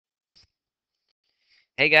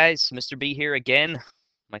Hey guys, Mr. B here again.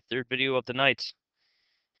 My third video of the night.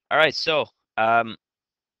 Alright, so a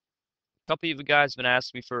couple of you guys have been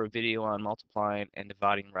asking me for a video on multiplying and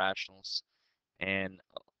dividing rationals, and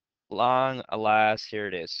long alas, here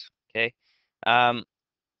it is. Okay. Um,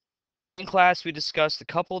 in class we discussed a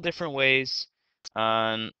couple different ways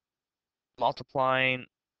on multiplying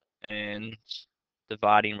and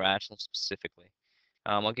dividing rationals specifically.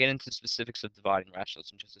 I'll get into the specifics of dividing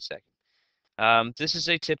rationals in just a second. This is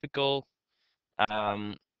a typical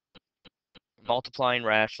um, multiplying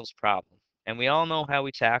rationals problem. And we all know how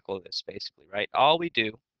we tackle this basically, right? All we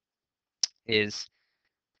do is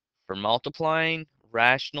for multiplying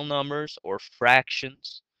rational numbers or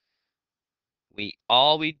fractions,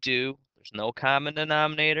 all we do, there's no common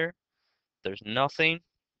denominator, there's nothing.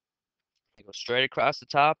 You go straight across the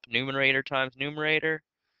top, numerator times numerator,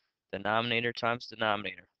 denominator times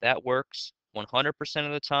denominator. That works 100%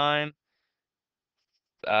 of the time.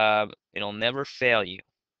 It'll never fail you,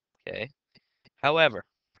 okay? However,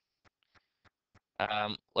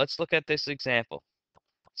 let's look at this example.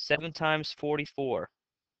 7 times 44.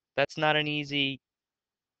 That's not an easy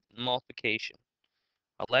multiplication.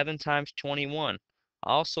 11 times 21.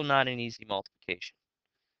 Also not an easy multiplication.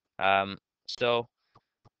 So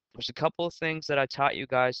there's a couple of things that I taught you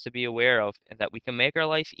guys to be aware of and that we can make our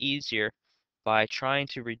life easier by trying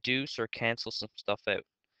to reduce or cancel some stuff out.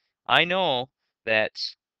 I know that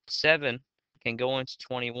 7 can go into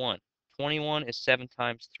 21. 21 is 7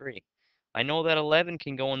 times 3. I know that 11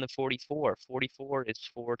 can go into 44. 44 is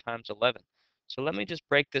 4 times 11. So let me just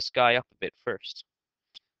break this guy up a bit first.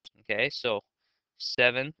 Okay, so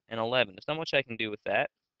 7 and 11. There's not much I can do with that.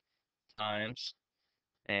 Times,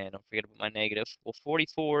 and don't forget about my negative. Well,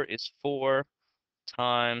 44 is 4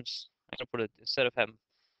 times, I'm going to put it, instead of having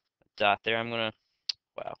a dot there, I'm going to,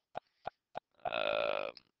 wow.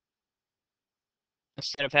 Uh,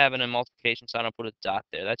 Instead of having a multiplication sign, I'll put a dot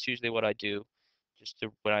there. That's usually what I do just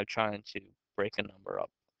to, when I'm trying to break a number up.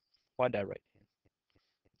 Why did I write here?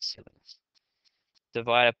 Silliness.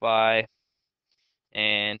 Divide it by,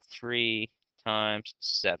 and 3 times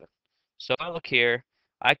 7. So I look here,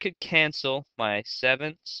 I could cancel my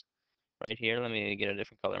 7s right here. Let me get a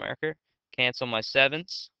different color marker. Cancel my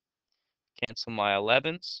 7s, cancel my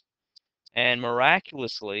 11s, and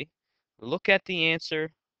miraculously, look at the answer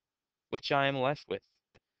which I am left with.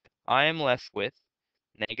 I am left with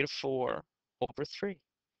negative 4 over 3.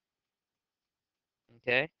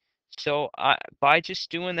 Okay? So by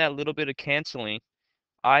just doing that little bit of canceling,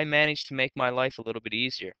 I managed to make my life a little bit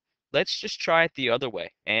easier. Let's just try it the other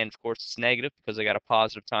way. And of course, it's negative because I got a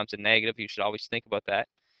positive times a negative. You should always think about that.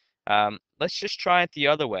 Let's just try it the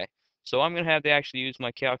other way. So I'm going to have to actually use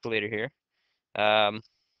my calculator here.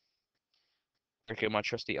 Okay, my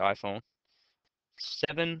trusty iPhone.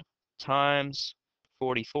 7 times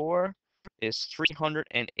 44 is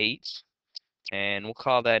 308. And we'll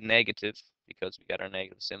call that negative because we got our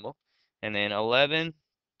negative symbol. And then 11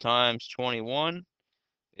 times 21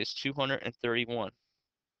 is 231.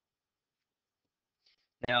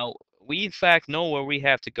 Now, we in fact know where we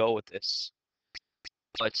have to go with this,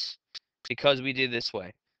 but because we did this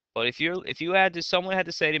way. But if you had to, someone had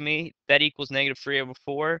to say to me that equals negative 3 over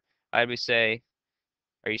 4, I would say,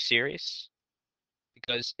 are you serious?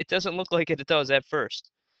 Because it doesn't look like it does at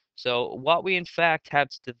first. So what we in fact have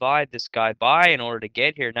to divide this guy by in order to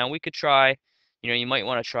get here. Now we could try, you might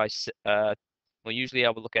want to try, well, usually I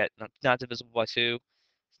would look at not divisible by 2,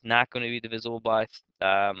 not going to be divisible by,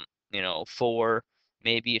 4.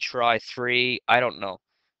 Maybe you try 3. I don't know.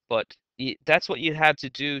 But that's what you have to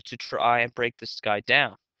do to try and break this guy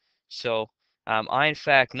down. So I, in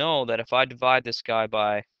fact, know that if I divide this guy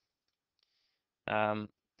by,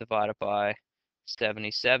 divided by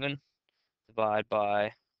 77, divide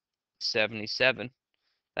by 77,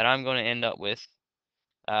 that I'm going to end up with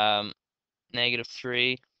negative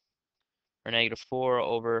 3 or negative 4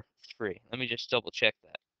 over 3. Let me just double check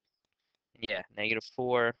that. Yeah, negative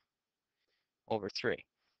 4 over 3.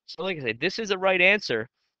 So like I said, this is the right answer,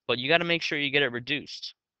 but you got to make sure you get it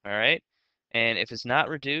reduced. All right? And if it's not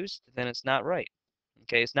reduced, then it's not right.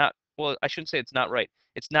 Okay, it's not, well, I shouldn't say it's not right.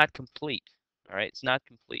 It's not complete. All right, it's not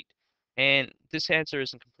complete. And this answer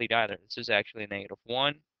isn't complete either. This is actually a negative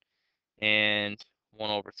 1 and 1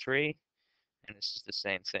 over 3. And this is the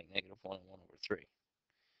same thing, negative 1 and 1 over 3.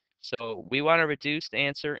 So we want a reduced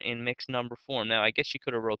answer in mixed number form. Now, I guess you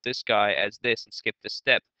could have wrote this guy as this and skipped this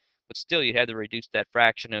step, but still you'd have to reduce that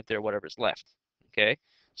fraction out there, whatever's left. Okay?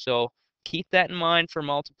 So keep that in mind for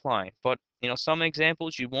multiplying. But, some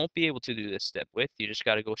examples you won't be able to do this step with. You just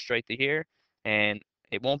got to go straight to here, and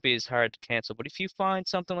it won't be as hard to cancel. But if you find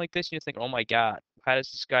something like this and you think, oh my God, how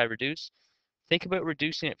does this guy reduce? think about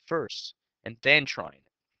reducing it first and then trying it.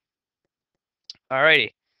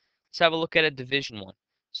 Alrighty, let's have a look at a division one.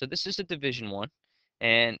 So this is a division one,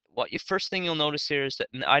 and first thing you'll notice here is that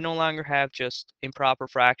I no longer have just improper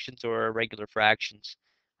fractions or irregular fractions.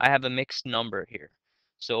 I have a mixed number here.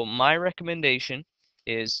 So my recommendation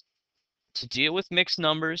is to deal with mixed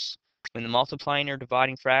numbers when the multiplying or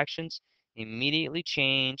dividing fractions, immediately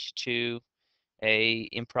change to a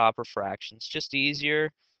improper fraction. It's just easier.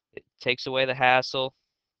 It takes away the hassle.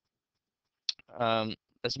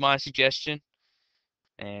 That's my suggestion.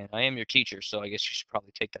 And I am your teacher, so I guess you should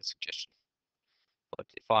probably take that suggestion. But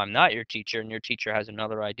if I'm not your teacher and your teacher has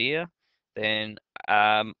another idea, then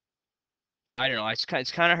I don't know. It's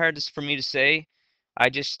kind of hard for me to say. I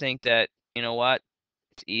just think that, you know what?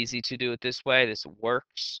 It's easy to do it this way. This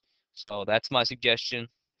works. So that's my suggestion.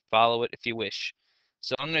 Follow it if you wish.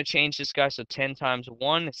 So I'm going to change this guy. So 10 times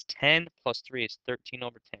 1 is 10 plus 3 is 13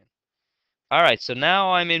 over 10. All right, so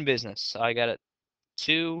now I'm in business. I got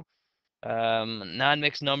two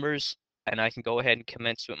non-mixed numbers, and I can go ahead and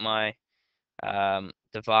commence with my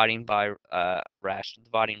dividing by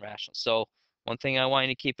dividing rational. So one thing I want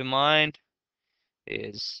you to keep in mind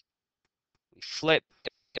is we flip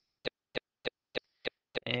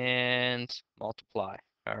and multiply.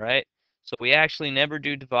 All right. So we actually never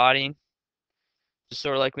do dividing. Just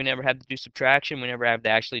sort of like we never have to do subtraction. We never have to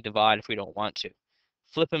actually divide if we don't want to.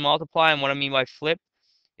 Flip and multiply. And what I mean by flip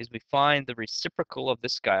is we find the reciprocal of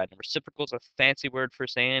this guy. The reciprocal is a fancy word for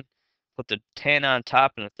saying put the 10 on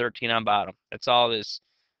top and the 13 on bottom. That's all it is.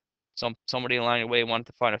 Somebody along the way wanted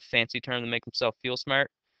to find a fancy term to make himself feel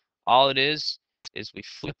smart. All it is we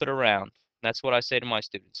flip it around. That's what I say to my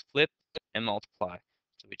students. Flip and multiply.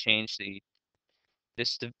 So we change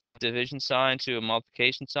this division sign to a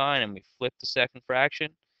multiplication sign, and we flip the second fraction,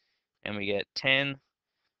 and we get 10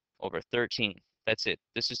 over 13. That's it.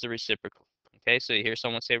 This is the reciprocal. Okay, so you hear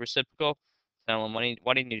someone say reciprocal, tell them,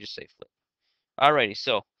 why didn't you just say flip? Alrighty,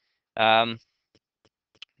 so um,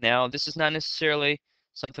 now this is not necessarily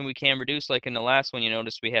something we can reduce like in the last one. You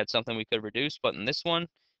notice we had something we could reduce, but in this one,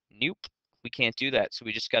 nope, we can't do that. So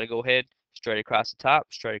we just got to go ahead, straight across the top,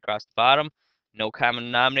 straight across the bottom. No common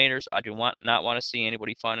denominators. I do not want to see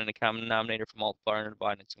anybody finding a common denominator for multiplying and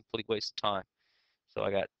dividing. It's a complete waste of time. So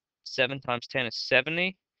I got 7 times 10 is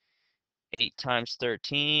 70. 8 times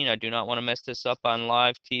 13. I do not want to mess this up on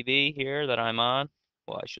live TV here that I'm on.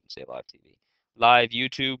 Well, I shouldn't say live TV. Live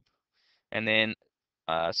YouTube. And then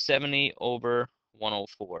 70 over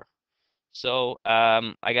 104. So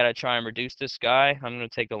I got to try and reduce this guy. I'm going to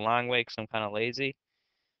take the long way because I'm kind of lazy.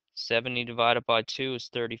 70 divided by 2 is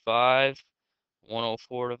 35.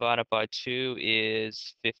 104 divided by 2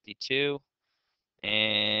 is 52.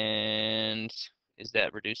 And is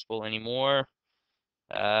that reducible anymore?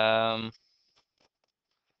 I'm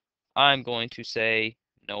going to say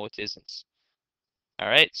no, it isn't. All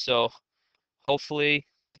right, so hopefully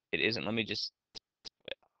it isn't. Let me just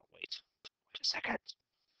wait a second.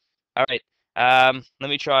 All right, let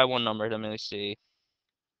me try one number. Let me see.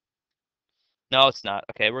 No, it's not.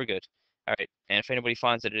 Okay, we're good. All right, and if anybody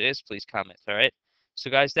finds that it is, please comment. All right,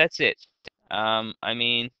 so guys, that's it. I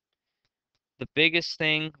mean, the biggest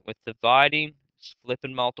thing with dividing is flip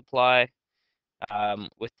and multiply.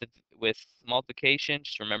 With multiplication,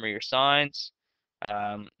 just remember your signs.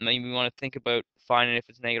 Maybe you want to think about finding if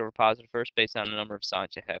it's negative or positive first based on the number of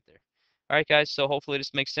signs you have there. All right, guys, so hopefully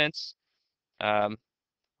this makes sense. I'll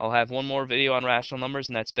have one more video on rational numbers,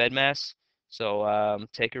 and that's bedmass. So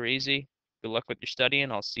take her easy. Good luck with your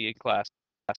studying. I'll see you in class.